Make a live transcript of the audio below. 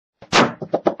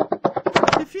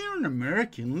if you're an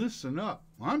American, listen up.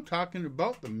 I'm talking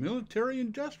about the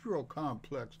military-industrial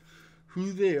complex,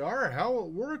 who they are, how it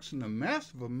works, and the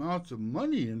massive amounts of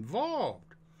money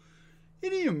involved.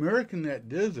 Any American that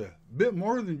does a bit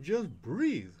more than just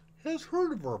breathe has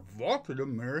heard of our vaunted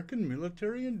American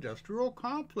military-industrial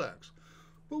complex.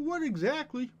 But what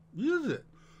exactly is it?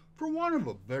 For want of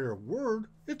a better word,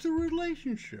 it's a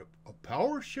relationship, a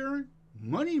power-sharing,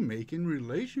 money-making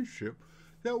relationship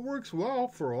that works well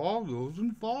for all those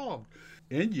involved.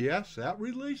 And yes, that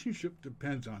relationship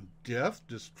depends on death,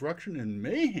 destruction, and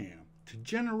mayhem to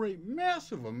generate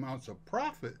massive amounts of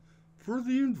profit for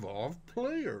the involved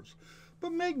players.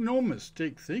 But make no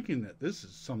mistake thinking that this is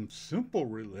some simple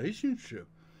relationship,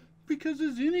 because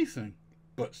it's anything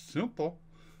but simple.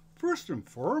 First and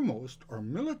foremost, our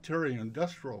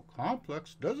military-industrial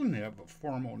complex doesn't have a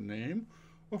formal name,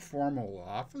 a formal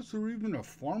office, or even a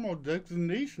formal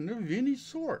designation of any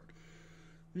sort.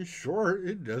 In short,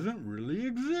 it doesn't really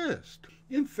exist.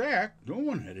 In fact, no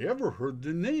one had ever heard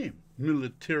the name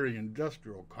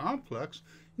military-industrial complex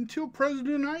until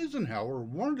President Eisenhower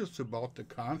warned us about the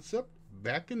concept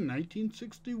back in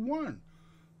 1961,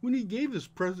 when he gave his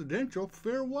presidential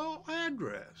farewell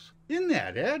address. In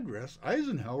that address,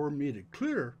 Eisenhower made it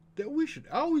clear that we should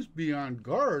always be on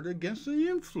guard against the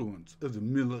influence of the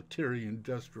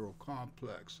military-industrial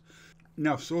complex.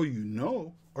 Now, so you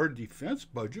know, our defense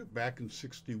budget back in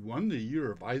 '61, the year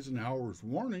of Eisenhower's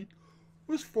warning,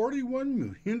 was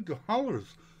 $41 million.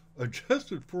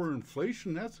 Adjusted for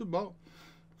inflation, that's about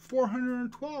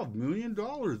 $412 million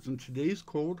in today's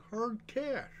cold hard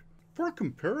cash. For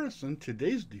comparison,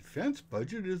 today's defense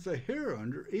budget is a hair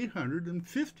under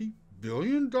 $850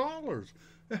 billion,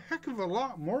 a heck of a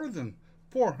lot more than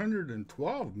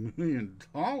 $412 million.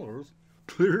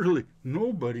 Clearly,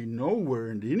 nobody nowhere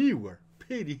and anywhere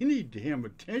paid any damn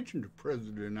attention to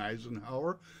President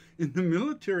Eisenhower, and the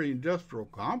military-industrial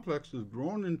complex has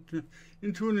grown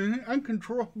into an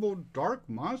uncontrollable dark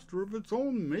monster of its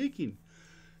own making.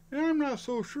 And I'm not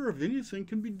so sure if anything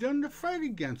can be done to fight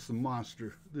against the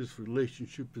monster this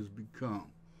relationship has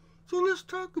become. So let's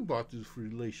talk about this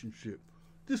relationship,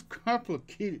 this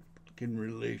complicated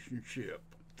relationship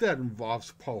that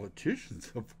involves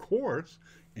politicians, of course,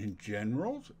 and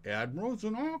generals, admirals,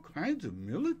 and all kinds of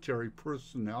military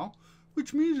personnel,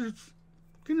 which means there's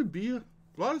going to be a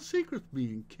lot of secrets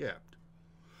being kept.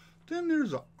 Then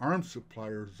there's the arms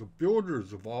suppliers, the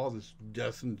builders of all this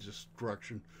death and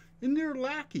destruction, and their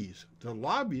lackeys, the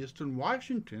lobbyists in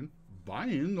Washington,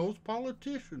 buying those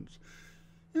politicians.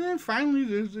 And then finally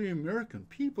there's the American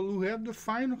people who have the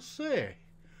final say.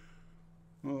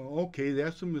 Okay,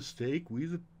 that's a mistake. We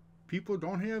the people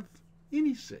don't have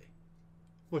any say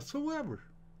whatsoever.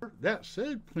 That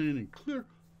said, plain and clear,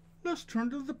 let's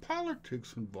turn to the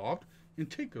politics involved and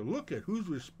take a look at who's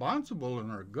responsible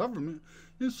in our government,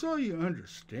 and so you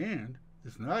understand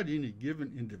it's not any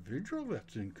given individual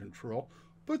that's in control,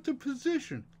 but the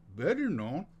position, better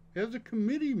known as a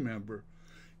committee member.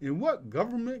 And what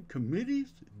government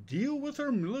committees deal with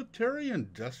our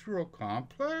military-industrial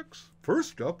complex?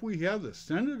 First up, we have the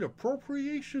Senate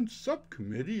Appropriations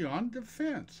Subcommittee on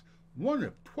Defense, one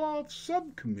of 12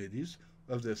 subcommittees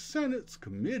of the Senate's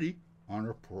Committee on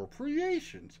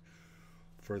Appropriations.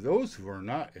 For those who are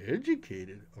not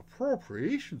educated,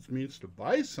 appropriations means to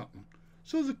buy something,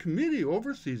 so the committee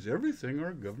oversees everything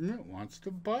our government wants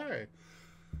to buy.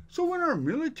 So when our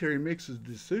military makes a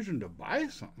decision to buy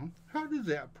something, how does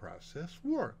that process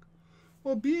work?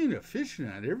 Well, being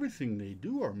efficient at everything they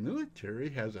do, our military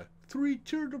has a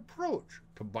three-tiered approach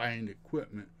to buying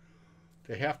equipment.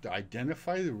 They have to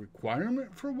identify the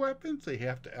requirement for weapons, they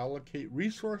have to allocate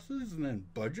resources and then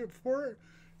budget for it,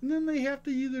 and then they have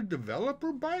to either develop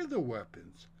or buy the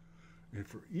weapons. And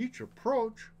for each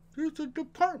approach, there's a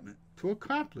department to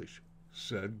accomplish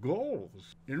said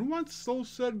goals. And once those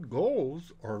said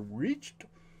goals are reached,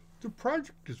 the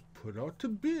project is put out to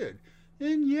bid.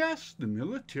 And yes, the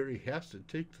military has to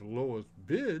take the lowest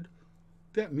bid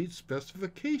that meets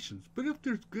specifications. But if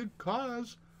there's good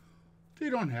cause, they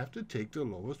don't have to take the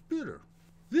lowest bidder.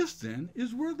 This then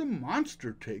is where the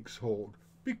monster takes hold,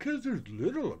 because there's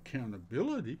little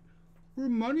accountability where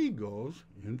money goes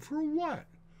and for what.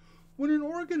 When an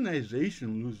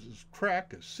organization loses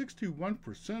track of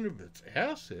 61% of its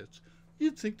assets,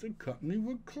 you'd think the company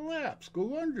would collapse,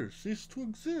 go under, cease to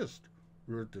exist,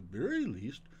 or at the very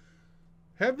least,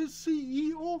 have its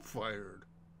CEO fired.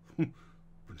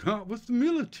 But not with the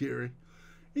military.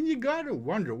 And you gotta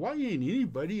wonder, why ain't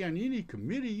anybody on any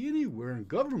committee anywhere in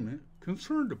government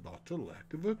concerned about the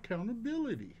lack of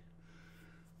accountability?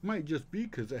 Might just be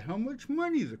because of how much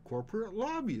money the corporate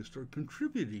lobbyists are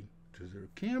contributing to their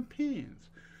campaigns.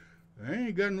 I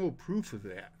ain't got no proof of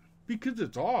that, because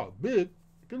it's all a big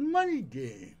money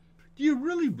game. Do you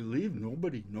really believe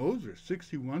nobody knows where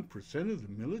 61% of the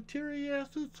military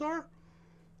assets are?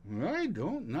 I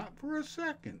don't, not for a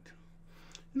second.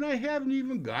 And I haven't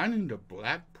even gone into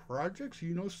black projects,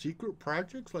 secret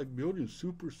projects like building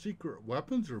super secret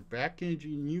weapons or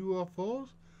back-engine UFOs.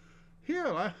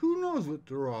 Hell, who knows what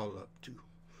they're all up to?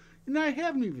 And I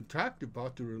haven't even talked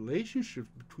about the relationships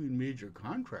between major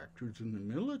contractors and the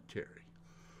military.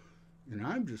 And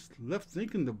I'm just left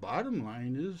thinking the bottom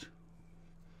line is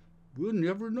we'll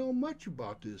never know much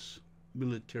about this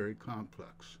military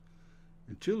complex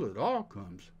until it all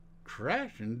comes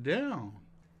crashing down.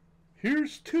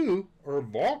 Here's to our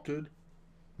vaulted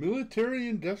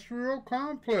military-industrial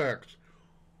complex.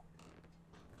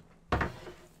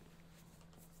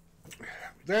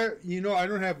 That, I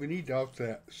don't have any doubts that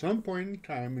at some point in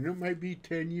time, and it might be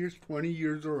 10 years, 20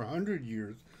 years, or 100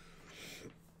 years,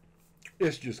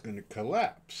 it's just going to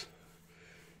collapse.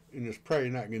 And it's probably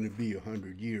not going to be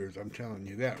 100 years, I'm telling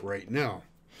you that right now.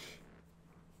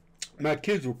 My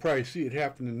kids will probably see it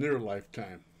happen in their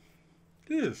lifetime.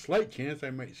 There's a slight chance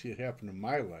I might see it happen in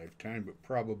my lifetime, but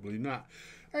probably not.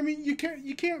 I mean, you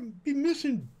can't be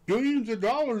missing billions of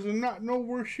dollars and not know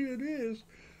where shit is.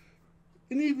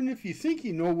 And even if you think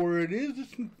you know where it is,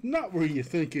 it's not where you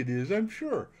think it is, I'm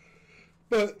sure.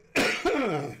 But,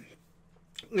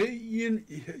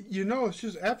 it's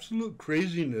just absolute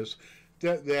craziness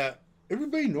that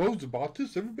everybody knows about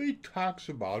this, everybody talks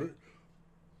about it,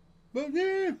 but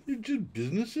it's just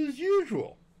business as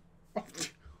usual.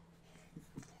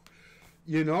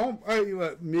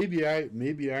 Maybe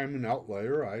I'm an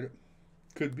outlier.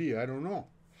 Could be, I don't know.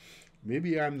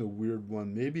 Maybe I'm the weird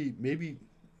one. Maybe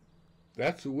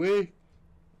that's the way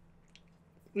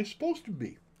it's supposed to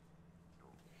be.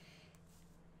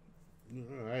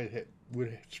 I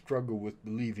would struggle with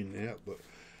believing that, but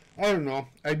I don't know.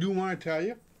 I do want to tell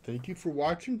you, thank you for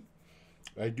watching.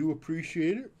 I do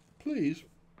appreciate it. Please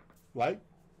like,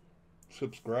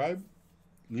 subscribe,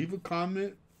 leave a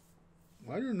comment.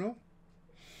 I don't know.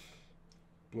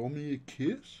 Blow me a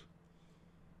kiss?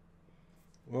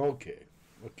 Okay.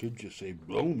 I could just say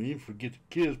blow me and forget the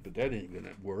kiss, but that ain't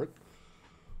gonna work.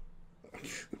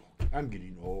 I'm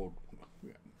getting old.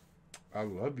 I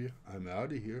love you. I'm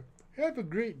out of here. Have a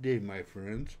great day, my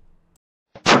friends.